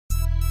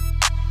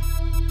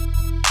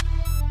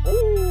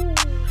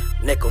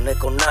Nickel,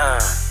 nickel,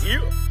 nine.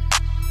 Yeah.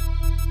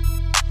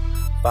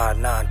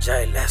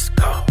 5-9J, let's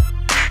go.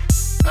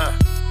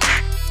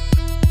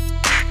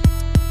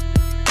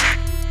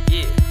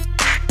 Yeah.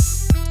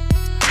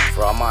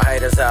 For all my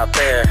haters out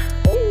there.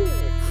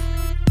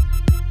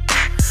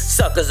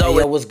 Suckers always.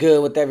 Hey, yo, what's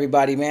good with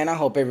everybody, man? I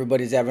hope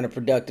everybody's having a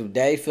productive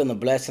day. Feeling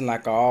blessed, and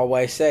like I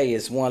always say,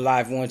 it's one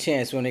life, one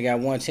chance. We only got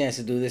one chance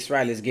to do this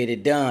right. Let's get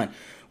it done.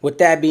 With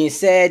that being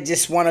said,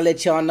 just want to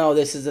let y'all know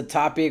this is a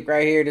topic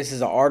right here. This is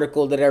an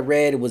article that I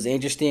read. It was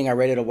interesting. I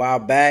read it a while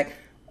back.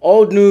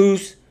 Old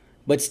news,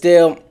 but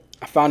still,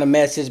 I found a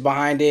message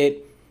behind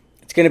it.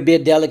 It's going to be a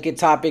delicate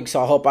topic,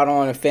 so I hope I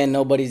don't offend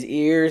nobody's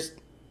ears.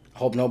 I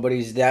hope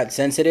nobody's that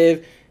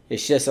sensitive.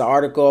 It's just an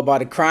article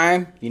about a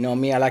crime. You know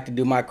me, I like to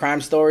do my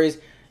crime stories,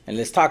 and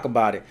let's talk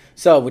about it.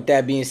 So with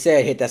that being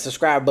said, hit that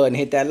subscribe button,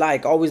 hit that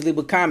like. Always leave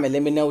a comment.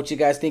 Let me know what you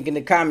guys think in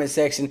the comment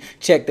section.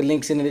 Check the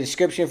links in the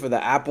description for the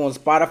Apple and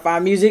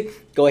Spotify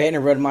music. Go ahead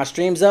and run my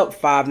streams up.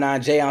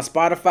 59J on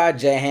Spotify,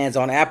 J Hands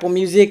on Apple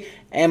Music.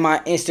 And my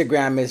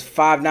Instagram is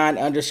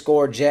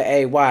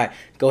 59_JAY.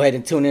 Go ahead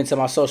and tune into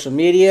my social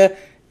media.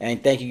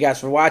 And thank you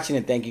guys for watching,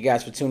 and thank you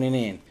guys for tuning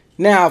in.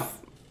 Now,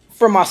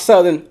 for my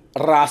Southern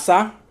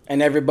Raza,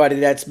 and everybody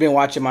that's been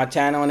watching my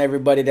channel, and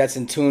everybody that's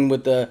in tune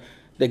with the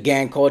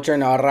gang culture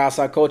and the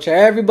Raza culture,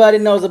 everybody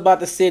knows about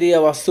the city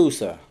of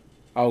Azusa,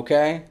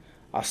 okay?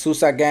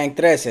 Azusa Gang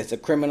 13. It's a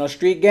criminal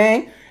street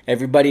gang.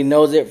 Everybody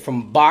knows it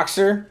from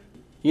Boxer.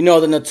 You know,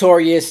 the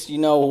notorious, you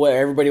know, what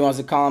everybody wants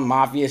to call him,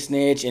 Mafia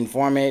snitch,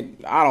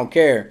 informant. I don't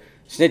care.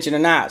 Snitching or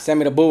not,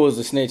 Sammy the Bull was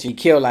a snitch. He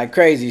killed like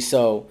crazy.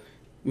 So,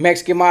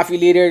 Mexican Mafia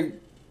leader.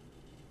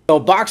 So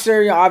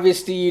Boxer,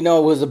 obviously, you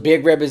know, was a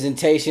big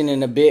representation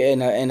and a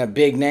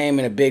big name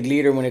and a big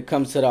leader when it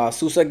comes to the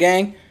Azusa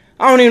gang.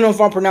 I don't even know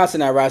if I'm pronouncing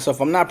that right. So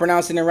if I'm not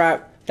pronouncing it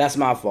right, that's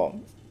my fault.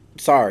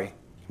 Sorry,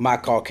 my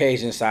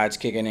Caucasian side's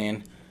kicking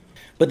in.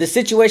 But the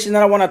situation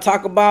that I want to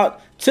talk about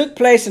took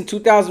place in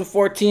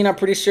 2014. I'm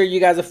pretty sure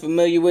you guys are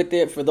familiar with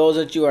it. For those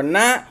that you are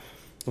not,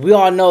 we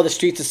all know the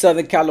streets of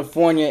Southern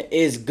California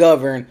is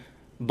governed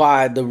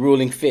by the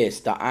ruling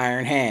fist, the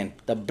iron hand,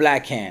 the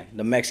black hand,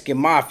 the Mexican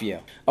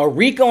Mafia. A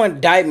RICO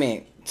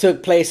indictment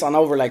took place on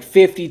over like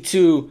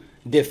 52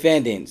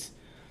 defendants.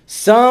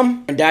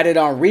 Some indicted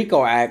on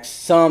RICO acts,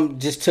 some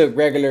just took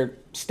regular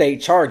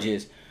state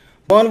charges.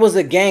 One was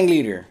a gang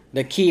leader,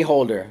 the key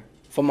holder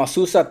from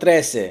Azusa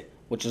 13,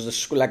 which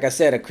was, like I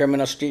said, a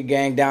criminal street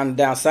gang down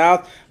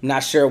south. I'm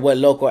not sure what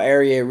local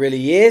area it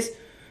really is,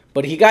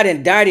 but he got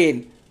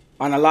indicted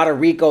on a lot of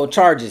RICO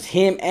charges,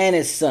 him and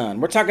his son.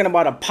 We're talking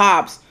about a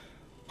pops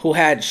who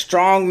had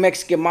strong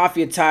Mexican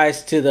Mafia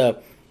ties to the,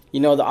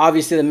 you know,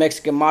 obviously the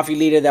Mexican Mafia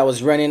leader that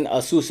was running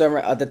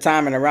Azusa at the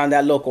time and around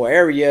that local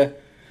area,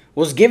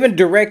 was given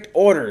direct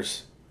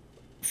orders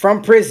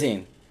from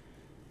prison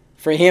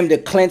for him to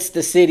cleanse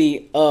the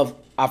city of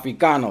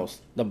Africanos,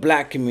 the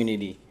black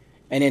community.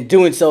 And in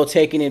doing so,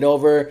 taking it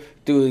over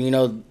through, you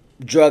know,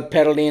 drug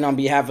peddling on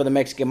behalf of the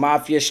Mexican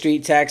Mafia,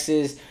 street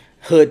taxes,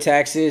 hood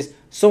taxes,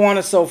 so on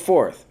and so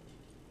forth.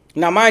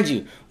 Now, mind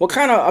you, what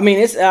kind of, I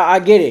mean, I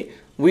get it.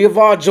 We have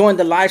all joined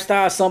the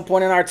lifestyle at some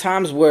point in our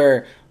times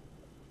where,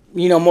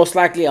 you know, most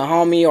likely a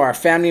homie or a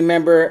family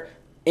member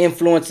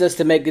influenced us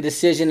to make the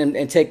decision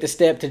and take the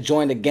step to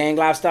join the gang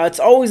lifestyle. It's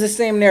always the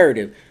same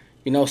narrative.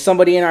 You know,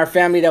 somebody in our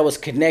family that was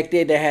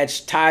connected, that had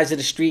ties to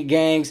the street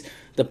gangs,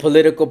 the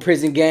political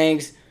prison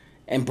gangs,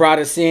 and brought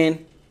us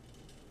in.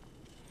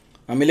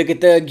 I mean, look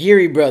at the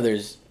Aguirre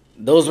brothers.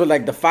 Those were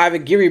like the 5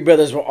 Aguirre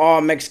brothers were all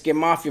Mexican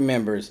Mafia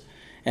members.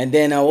 And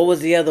then what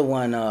was the other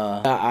one?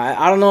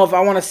 I don't know if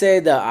I want to say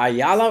the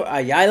Ayala.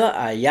 I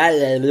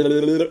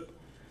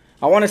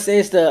want to say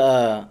it's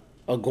the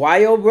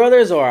Aguayo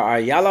brothers or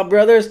Ayala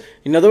brothers.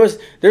 You know,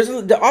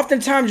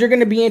 oftentimes you're going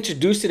to be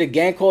introduced to the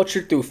gang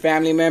culture through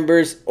family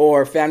members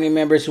or family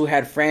members who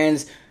had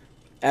friends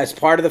as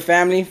part of the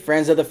family,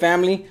 friends of the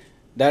family,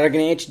 that are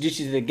going to introduce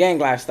you to the gang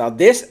lifestyle.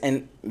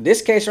 In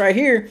this case right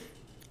here,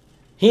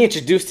 he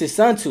introduced his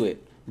son to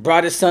it.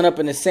 Brought his son up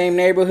in the same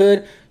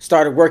neighborhood.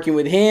 Started working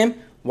with him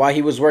while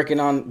he was working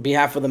on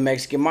behalf of the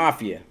Mexican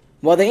Mafia.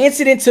 Well, the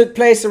incident took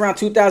place around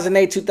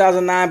 2008,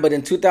 2009. But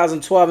in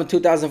 2012 and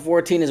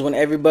 2014 is when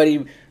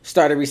everybody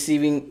started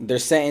receiving their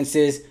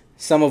sentences.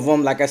 Some of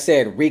them, like I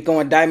said, RICO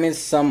indictments.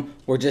 Some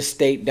were just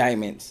state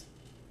indictments.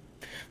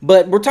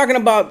 But we're talking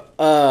about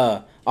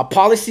a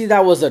policy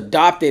that was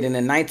adopted in the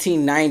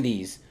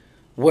 1990s.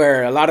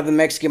 Where a lot of the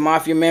Mexican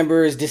Mafia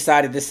members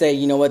decided to say,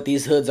 you know what,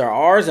 these hoods are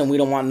ours and we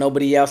don't want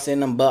nobody else in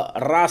them but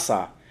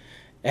Raza.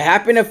 It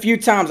happened a few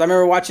times. I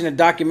remember watching a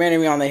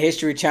documentary on the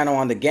History Channel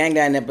on the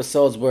Gangland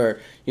episodes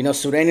where, you know,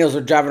 Sureños were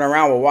driving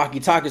around with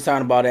walkie-talkies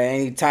talking about it.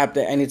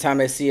 Anytime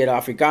they see an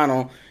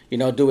Africano, you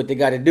know, do what they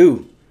got to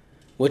do.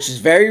 Which is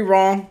very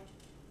wrong.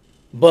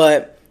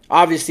 But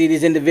obviously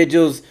these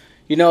individuals,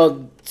 you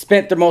know,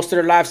 spent most of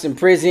their lives in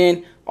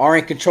prison, are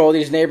in control of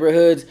these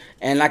neighborhoods.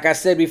 And like I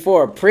said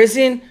before,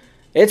 prison,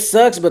 it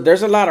sucks, but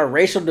there's a lot of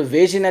racial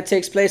division that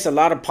takes place. A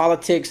lot of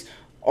politics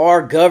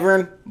are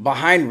governed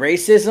behind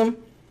racism.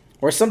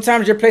 Or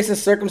sometimes you're placed in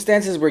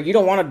circumstances where you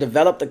don't want to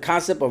develop the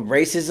concept of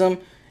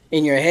racism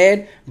in your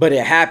head, but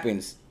it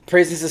happens.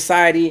 Prison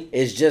society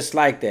is just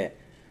like that.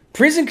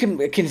 Prison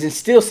can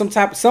instill some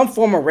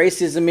form of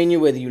racism in you,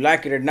 whether you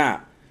like it or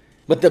not.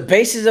 But the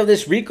basis of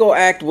this RICO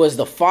Act was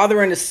the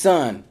father and the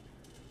son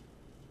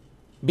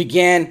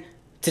began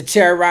to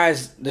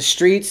terrorize the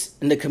streets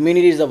and the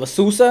communities of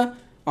Azusa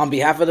on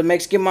behalf of the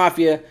Mexican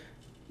Mafia.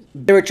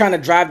 They were trying to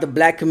drive the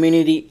black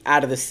community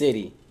out of the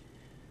city.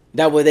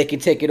 That way they can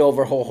take it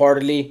over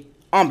wholeheartedly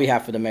on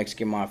behalf of the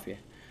Mexican Mafia.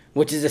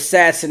 Which is a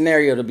sad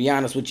scenario, to be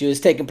honest with you. It's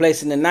taking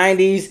place in the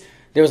 90s.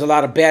 There was a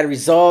lot of bad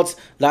results.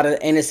 A lot of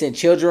innocent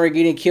children were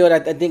getting killed. I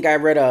think I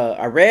read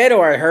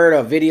or I heard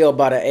a video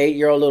about an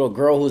 8-year-old little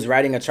girl who was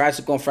riding a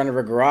tricycle in front of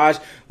her garage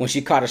when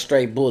she caught a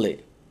stray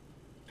bullet.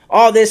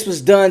 All this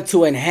was done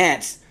to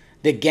enhance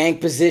the gang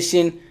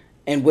position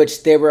in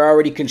which they were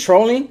already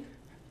controlling,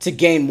 to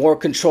gain more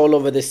control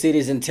over the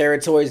cities and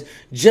territories,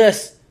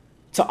 just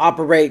to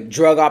operate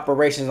drug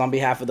operations on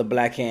behalf of the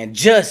Black Hand,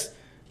 just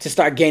to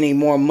start gaining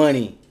more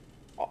money.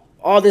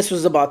 All this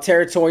was about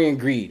territory and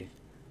greed.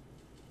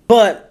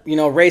 But, you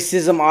know,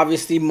 racism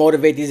obviously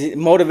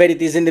motivated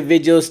these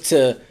individuals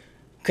to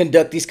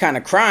conduct these kind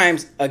of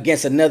crimes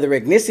against another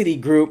ethnicity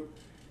group,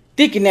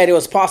 thinking that it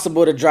was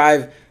possible to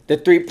drive the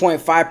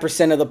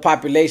 3.5% of the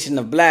population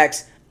of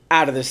blacks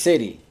out of the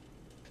city.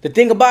 The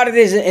thing about it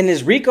is, in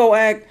this RICO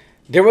Act,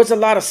 there was a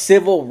lot of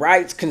civil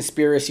rights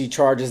conspiracy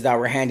charges that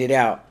were handed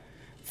out.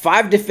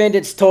 5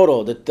 defendants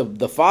total.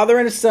 The father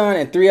and the son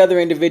and 3 other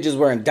individuals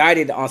were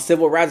indicted on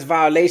civil rights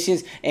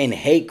violations and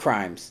hate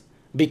crimes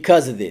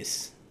because of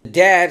this. The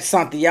dad,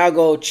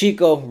 Santiago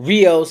Chico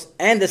Rios,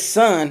 and the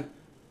son,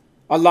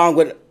 along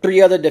with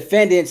 3 other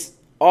defendants,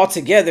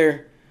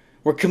 altogether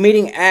were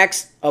committing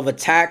acts of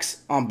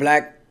attacks on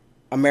black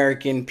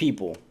American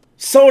people,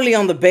 solely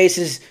on the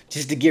basis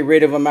just to get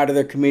rid of them out of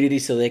their community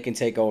so they can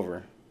take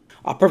over.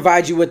 I'll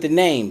provide you with the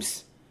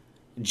names.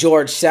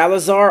 George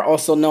Salazar,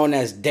 also known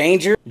as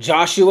Danger.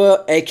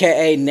 Joshua,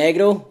 aka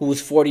Negro, who was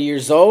 40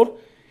 years old.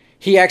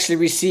 He actually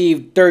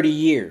received 30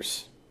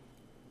 years.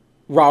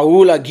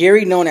 Raul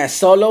Aguirre, known as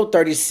Solo,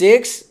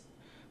 36,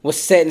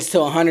 was sentenced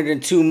to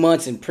 102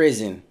 months in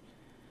prison.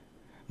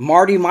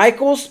 Marty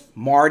Michaels,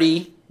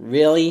 Marty,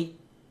 really?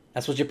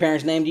 That's what your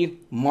parents named you?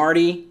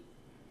 Marty?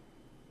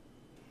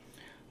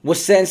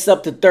 Was sentenced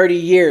up to 30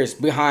 years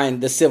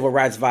behind the civil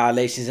rights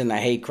violations and the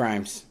hate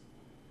crimes.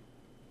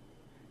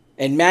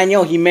 And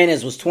Manuel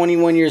Jimenez was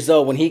 21 years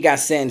old when he got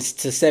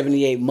sentenced to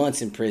 78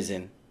 months in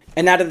prison.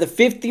 And out of the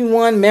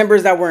 51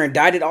 members that were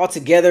indicted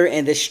altogether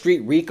in the Street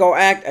RICO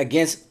Act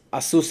against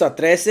Azusa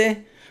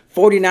 13,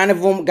 49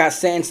 of them got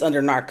sentenced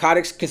under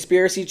narcotics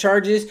conspiracy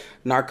charges,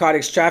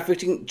 narcotics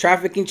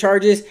trafficking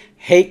charges,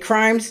 hate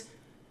crimes,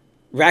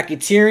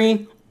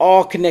 racketeering,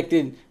 all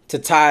connected to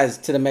ties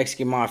to the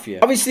Mexican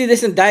Mafia. Obviously,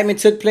 this indictment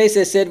took place,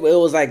 they said it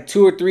was like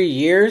 2 or 3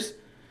 years.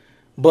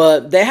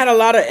 But they had a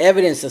lot of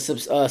evidence,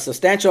 a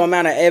substantial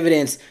amount of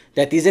evidence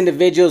that these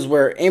individuals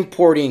were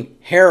importing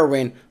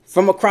heroin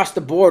from across the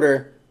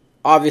border.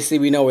 Obviously,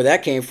 we know where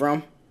that came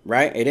from,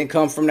 right? It didn't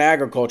come from the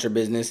agriculture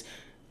business.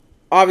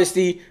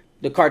 Obviously,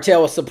 the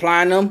cartel was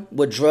supplying them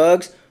with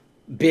drugs,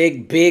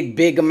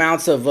 big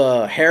amounts of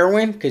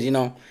heroin, because, you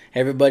know,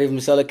 everybody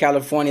from Southern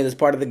California that's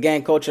part of the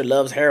gang culture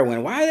loves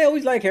heroin. Why do they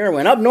always like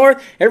heroin? Up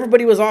north,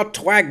 everybody was all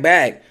twacked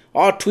back,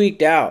 all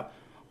tweaked out,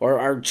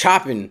 or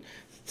chopping.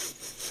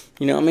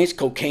 You know what I mean? It's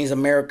cocaine's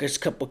America's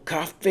cup of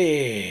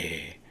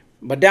coffee.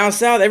 But down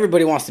south,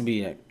 everybody wants to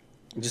be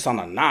just on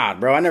a nod,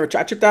 bro.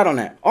 I tripped out on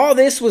that. All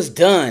this was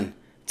done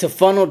to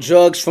funnel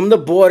drugs from the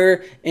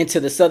border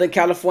into the Southern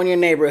California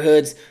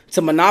neighborhoods,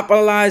 to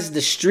monopolize the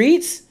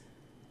streets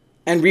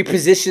and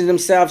reposition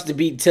themselves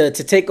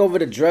to take over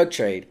the drug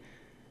trade,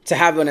 to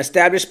have an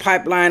established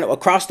pipeline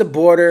across the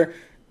border,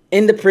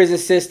 in the prison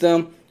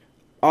system.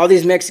 All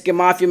these Mexican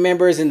Mafia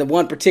members, and the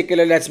one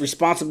particular that's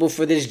responsible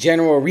for this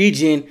general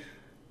region,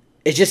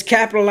 is just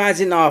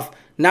capitalizing off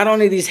not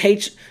only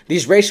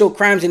these racial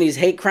crimes and these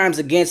hate crimes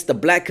against the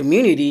black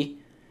community,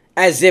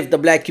 as if the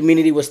black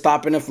community was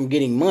stopping them from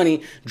getting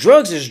money.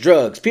 Drugs is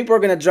drugs. People are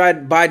going to try to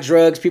buy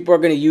drugs. People are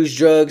going to use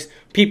drugs.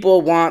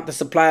 People want the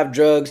supply of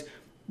drugs.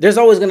 There's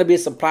always going to be a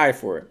supply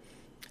for it.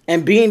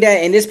 And being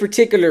that in this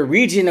particular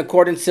region,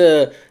 according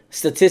to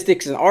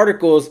statistics and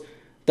articles,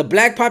 the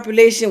black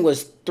population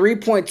was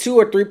 3.2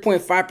 or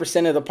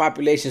 3.5% of the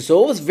population.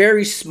 So it was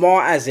very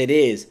small as it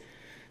is.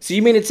 So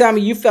you mean to tell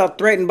me you felt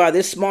threatened by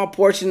this small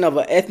portion of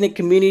an ethnic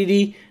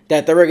community,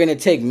 that they were going to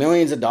take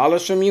millions of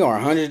dollars from you or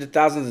hundreds of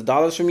thousands of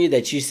dollars from you,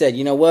 that you said,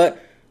 you know what,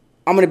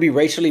 I'm going to be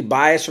racially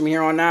biased from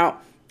here on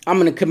out. I'm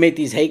going to commit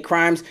these hate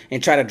crimes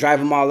and try to drive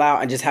them all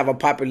out and just have a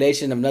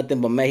population of nothing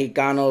but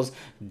Mexicanos,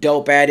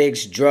 dope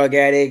addicts, drug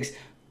addicts,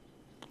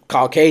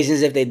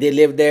 Caucasians if they did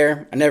live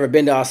there. I've never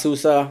been to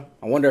Azusa.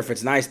 I wonder if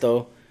it's nice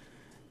though.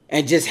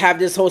 And just have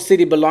this whole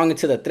city belonging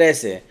to the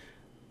 13,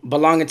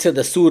 belonging to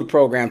the Sur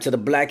program, to the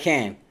Black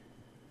Hand.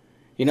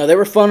 You know, they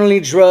were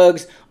funneling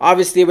drugs.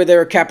 Obviously, they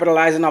were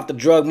capitalizing off the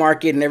drug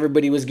market and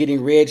everybody was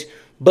getting rich.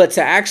 But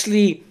to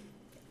actually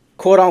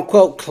quote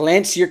unquote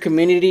cleanse your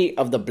community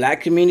of the black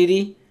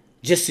community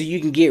just so you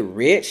can get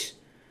rich,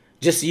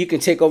 just so you can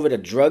take over the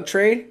drug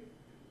trade,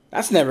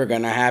 that's never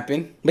gonna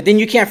happen. But then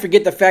you can't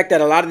forget the fact that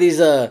a lot of these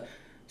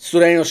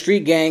Sureño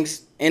street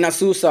gangs in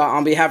Azusa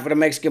on behalf of the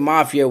Mexican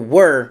Mafia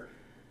were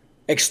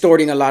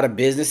extorting a lot of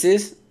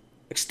businesses,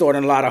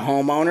 extorting a lot of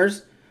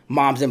homeowners,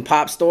 moms and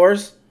pop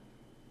stores,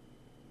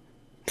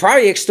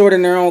 probably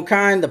extorting their own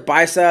kind, the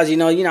paisas, you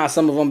know how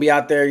some of them be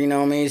out there, you know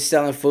what I mean,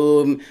 selling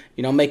food,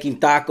 you know, making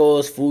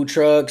tacos, food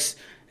trucks,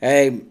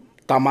 hey,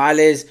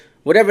 tamales,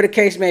 whatever the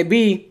case may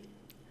be.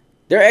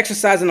 They're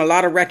exercising a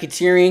lot of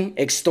racketeering,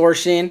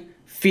 extortion,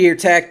 fear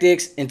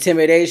tactics,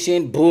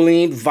 intimidation,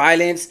 bullying,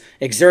 violence,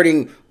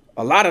 exerting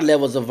a lot of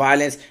levels of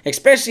violence,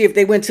 especially if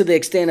they went to the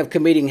extent of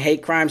committing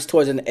hate crimes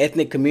towards an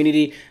ethnic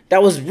community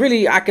that was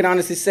really, I can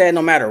honestly say,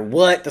 no matter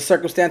what the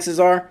circumstances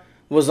are,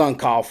 was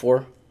uncalled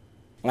for.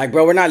 Like,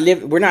 bro, we're not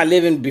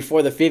living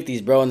before the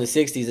 50s, bro, in the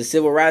 60s. The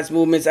Civil Rights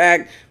Movements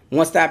Act,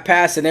 once that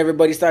passed and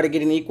everybody started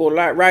getting equal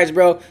rights,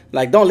 bro,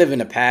 like, don't live in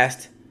the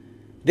past.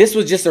 This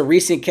was just a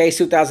recent case,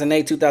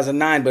 2008,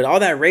 2009, but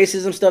all that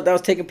racism stuff that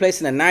was taking place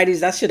in the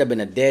 90s, that should have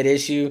been a dead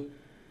issue.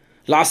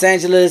 Los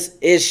Angeles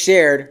is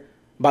shared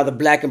by the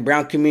black and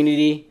brown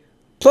community,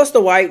 plus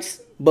the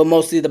whites, but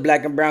mostly the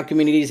black and brown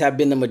communities have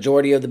been the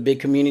majority of the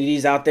big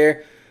communities out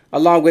there,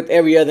 along with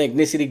every other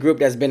ethnicity group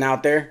that's been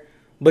out there.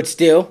 But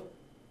still,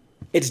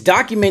 it's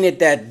documented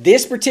that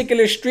this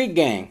particular street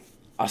gang,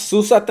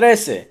 Azusa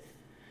 13,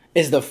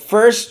 is the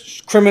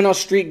first criminal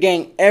street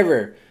gang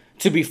ever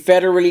to be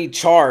federally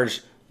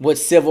charged with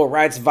civil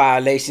rights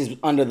violations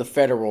under the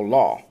federal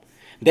law.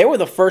 They were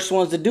the first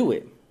ones to do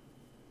it.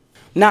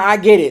 Now, I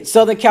get it.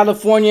 Southern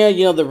California,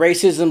 you know, the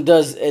racism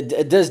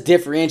does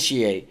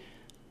differentiate.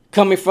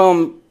 Coming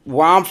from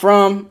where I'm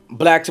from,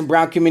 blacks and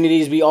brown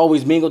communities, we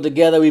always mingle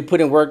together. We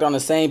put in work on the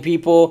same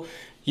people.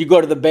 You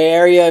go to the Bay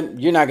Area,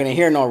 you're not going to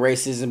hear no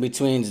racism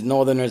between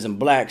northerners and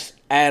blacks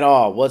at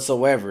all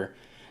whatsoever.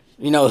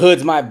 You know,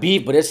 hoods might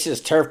beef, but it's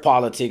just turf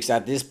politics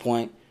at this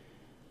point.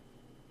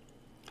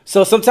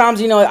 So sometimes,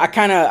 you know, I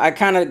kind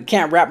of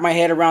can't wrap my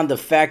head around the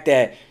fact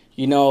that,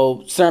 you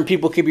know, certain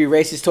people could be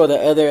racist toward the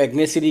other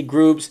ethnicity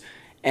groups.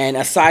 And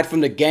aside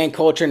from the gang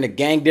culture and the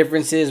gang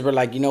differences, we're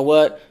like, you know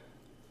what?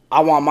 I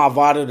want my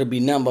voto to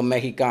be none but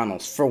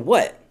Mexicanos. For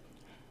what?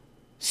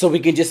 So we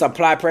can just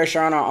apply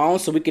pressure on our own,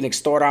 so we can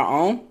extort our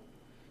own,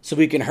 so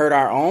we can hurt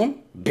our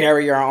own,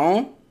 bury our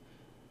own,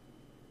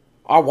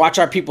 or watch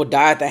our people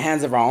die at the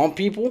hands of our own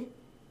people.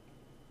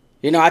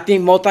 You know, I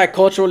think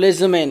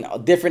multiculturalism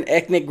and different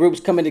ethnic groups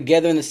coming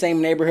together in the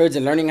same neighborhoods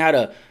and learning how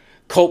to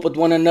cope with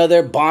one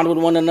another, bond with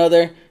one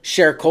another,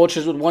 share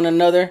cultures with one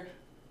another,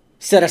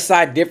 set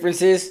aside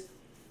differences.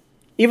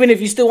 Even if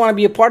you still want to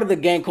be a part of the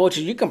gang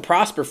culture, you can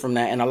prosper from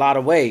that in a lot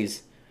of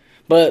ways.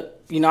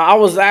 But, you know, I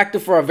was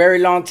active for a very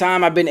long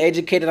time. I've been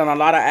educated on a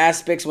lot of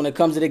aspects when it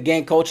comes to the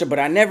gang culture, but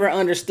I never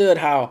understood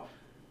how,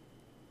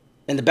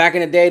 in the back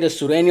in the day, the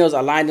Sureños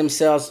aligned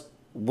themselves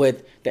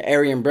with the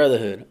Aryan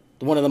Brotherhood,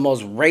 one of the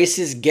most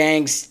racist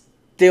gangs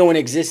still in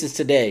existence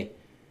today,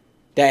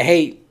 that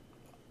hate,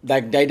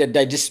 like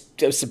they just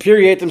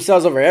superiorate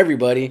themselves over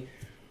everybody.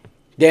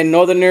 Then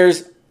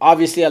Northerners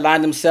obviously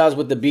aligned themselves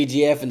with the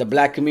BGF and the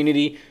black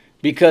community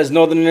because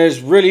Northerners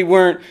really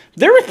weren't.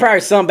 There was probably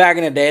some back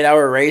in the day that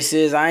were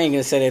racist. I ain't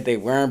gonna say that they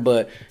weren't,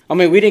 but I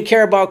mean, we didn't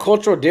care about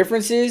cultural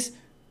differences.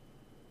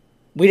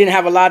 We didn't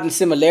have a lot of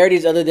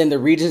similarities other than the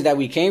regions that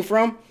we came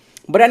from.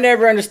 But I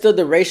never understood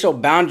the racial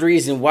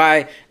boundaries and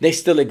why they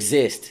still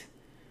exist.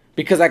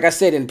 Because like I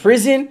said, in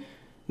prison,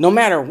 no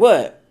matter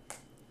what,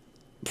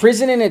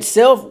 prison in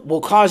itself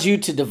will cause you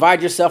to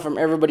divide yourself from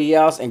everybody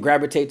else and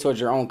gravitate towards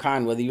your own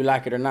kind, whether you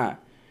like it or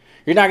not.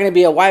 You're not going to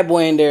be a white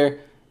boy in there,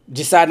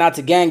 decide not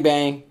to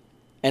gangbang,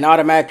 and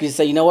automatically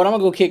say, you know what, I'm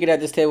going to go kick it at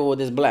this table with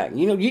this black.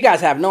 You know, you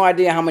guys have no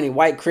idea how many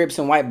white Crips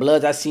and white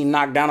Bloods I've seen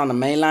knocked down on the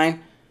main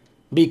line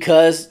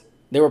because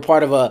they were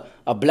part of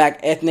a black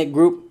ethnic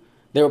group.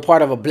 They were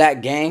part of a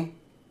black gang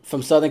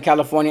from Southern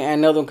California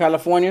and Northern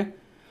California.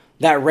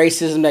 That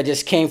racism that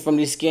just came from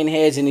these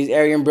skinheads and these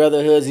Aryan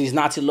Brotherhoods, these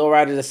Nazi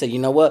lowriders that said, you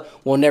know what,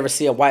 we'll never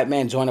see a white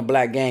man join a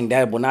black gang.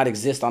 That will not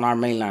exist on our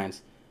main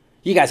lines.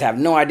 You guys have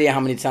no idea how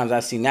many times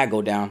I've seen that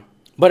go down.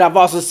 But I've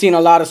also seen a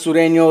lot of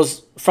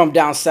Sureños from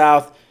down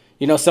south.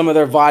 You know, some of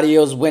their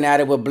vadios went at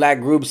it with black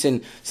groups.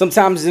 And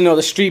sometimes, you know,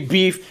 the street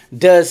beef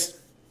does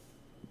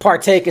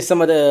partake in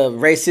some of the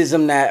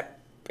racism that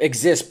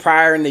exists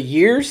prior in the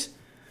years.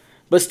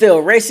 But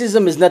still,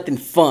 racism is nothing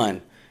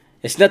fun.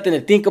 It's nothing to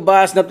think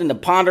about. It's nothing to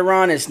ponder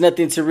on. It's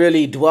nothing to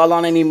really dwell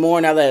on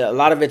anymore now that a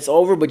lot of it's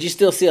over. But you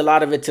still see a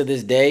lot of it to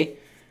this day.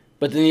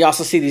 But then you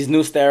also see these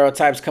new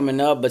stereotypes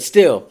coming up. But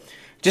still,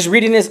 just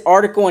reading this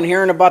article and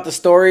hearing about the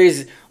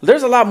stories,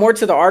 there's a lot more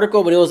to the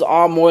article, but it was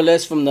all more or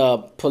less from the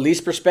police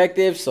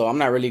perspective. So I'm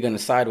not really going to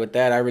side with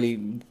that.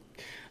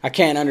 I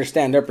can't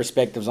understand their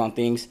perspectives on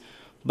things.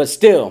 But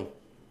still,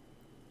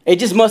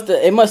 it must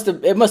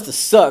have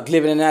sucked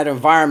living in that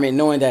environment,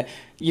 knowing that,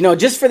 you know,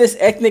 just for this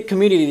ethnic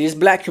community, this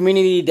black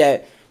community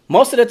that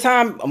most of the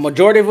time, a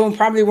majority of them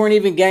probably weren't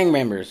even gang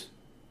members.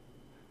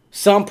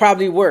 Some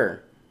probably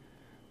were.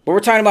 But we're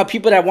talking about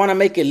people that want to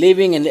make a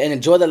living and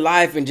enjoy the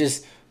life, and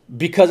just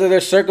because of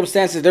their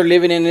circumstances, they're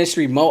living in this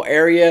remote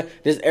area,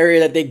 this area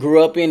that they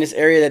grew up in, this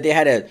area that they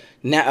had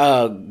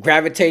to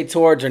gravitate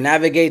towards or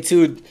navigate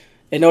to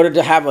in order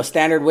to have a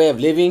standard way of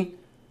living.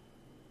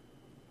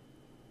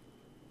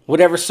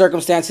 Whatever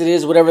circumstance it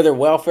is, whatever their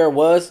welfare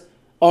was,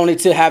 only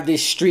to have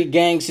these street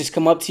gangs just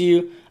come up to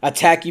you,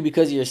 attack you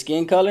because of your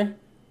skin color,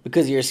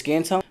 because of your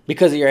skin tone,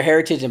 because of your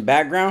heritage and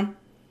background,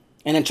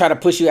 and then try to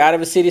push you out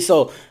of a city.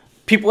 So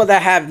people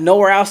that have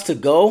nowhere else to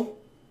go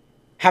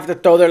have to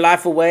throw their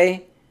life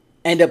away,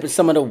 end up in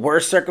some of the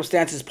worst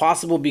circumstances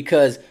possible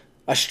because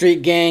a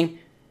street gang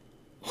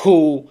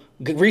who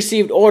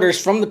received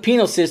orders from the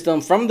penal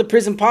system, from the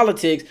prison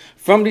politics,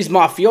 from these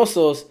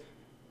mafiosos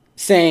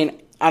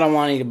saying, I don't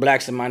want any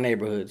blacks in my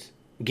neighborhoods.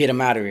 Get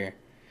them out of here.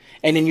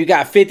 And then you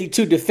got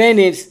 52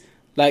 defendants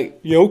like,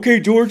 yeah, okay,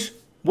 George,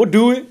 we'll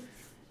do it.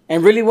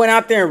 And really went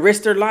out there and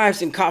risked their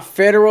lives and caught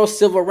federal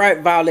civil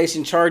rights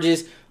violation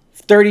charges,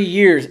 30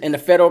 years in the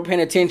federal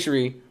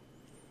penitentiary,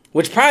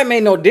 which probably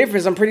made no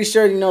difference. I'm pretty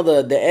sure,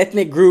 the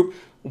ethnic group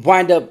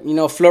wind up,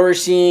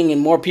 flourishing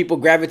and more people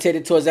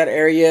gravitated towards that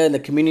area and the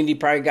community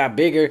probably got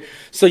bigger.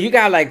 So you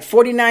got like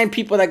 49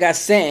 people that got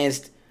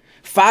sentenced.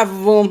 5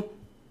 of them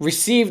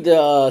received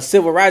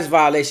civil rights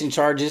violation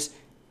charges.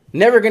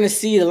 Never going to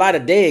see the light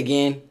of day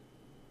again.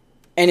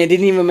 And it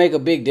didn't even make a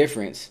big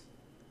difference.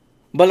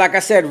 But like I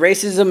said,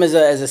 racism is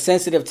a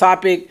sensitive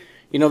topic.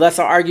 That's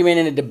an argument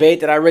and a debate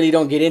that I really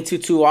don't get into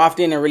too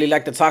often and really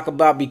like to talk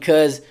about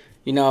because,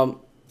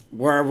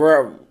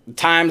 we're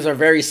times are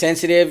very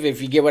sensitive. If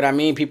you get what I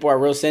mean, people are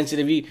real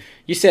sensitive.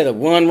 You said the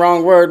one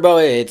wrong word, bro,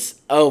 it's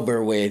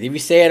over with. If you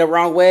say it the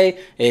wrong way,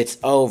 it's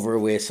over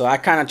with. So I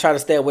kind of try to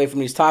stay away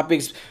from these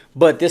topics.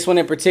 But this one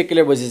in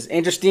particular was just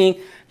interesting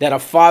that a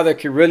father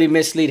could really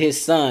mislead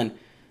his son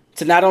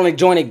to not only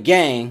join a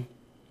gang,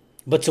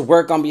 but to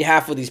work on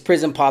behalf of these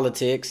prison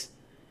politics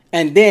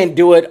and then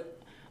do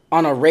it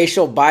on a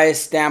racial bias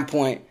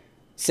standpoint,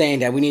 saying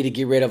that we need to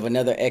get rid of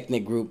another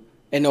ethnic group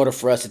in order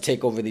for us to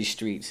take over these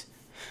streets.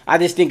 I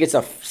just think it's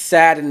a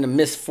sad and a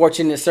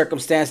misfortunate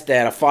circumstance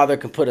that a father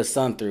can put a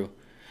son through.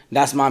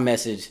 That's my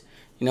message.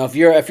 If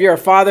you're a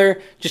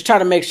father, just try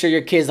to make sure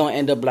your kids don't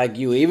end up like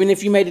you. Even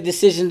if you made a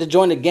decision to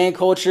join the gang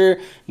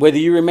culture, whether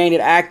you remained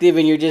active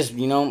and you're just,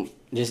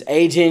 just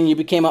aging, you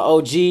became an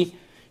OG,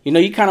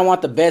 you kind of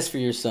want the best for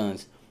your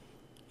sons.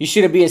 You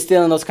shouldn't be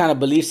instilling those kind of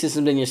belief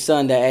systems in your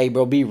son that, hey,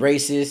 bro, be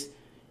racist,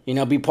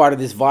 be part of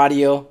this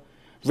barrio,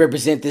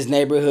 represent this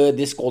neighborhood,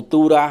 this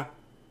cultura,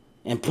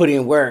 and put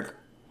in work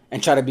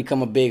and try to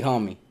become a big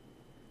homie.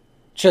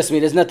 Trust me,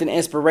 there's nothing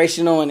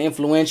inspirational and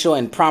influential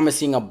and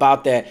promising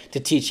about that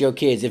to teach your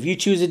kids. If you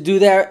choose to do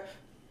that,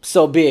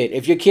 so be it.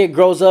 If your kid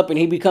grows up and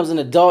he becomes an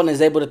adult and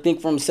is able to think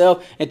for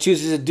himself and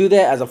chooses to do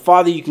that, as a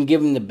father, you can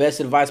give him the best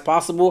advice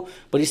possible,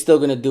 but he's still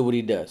going to do what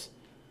he does.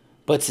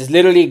 But to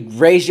literally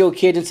raise your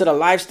kid into the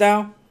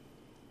lifestyle,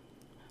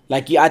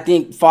 I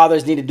think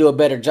fathers need to do a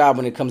better job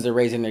when it comes to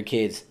raising their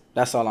kids.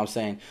 That's all I'm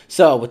saying.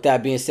 So with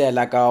that being said,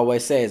 like I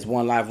always say, it's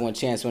one life, one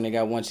chance. When they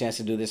got one chance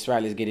to do this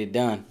right, let's get it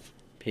done.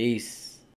 Peace.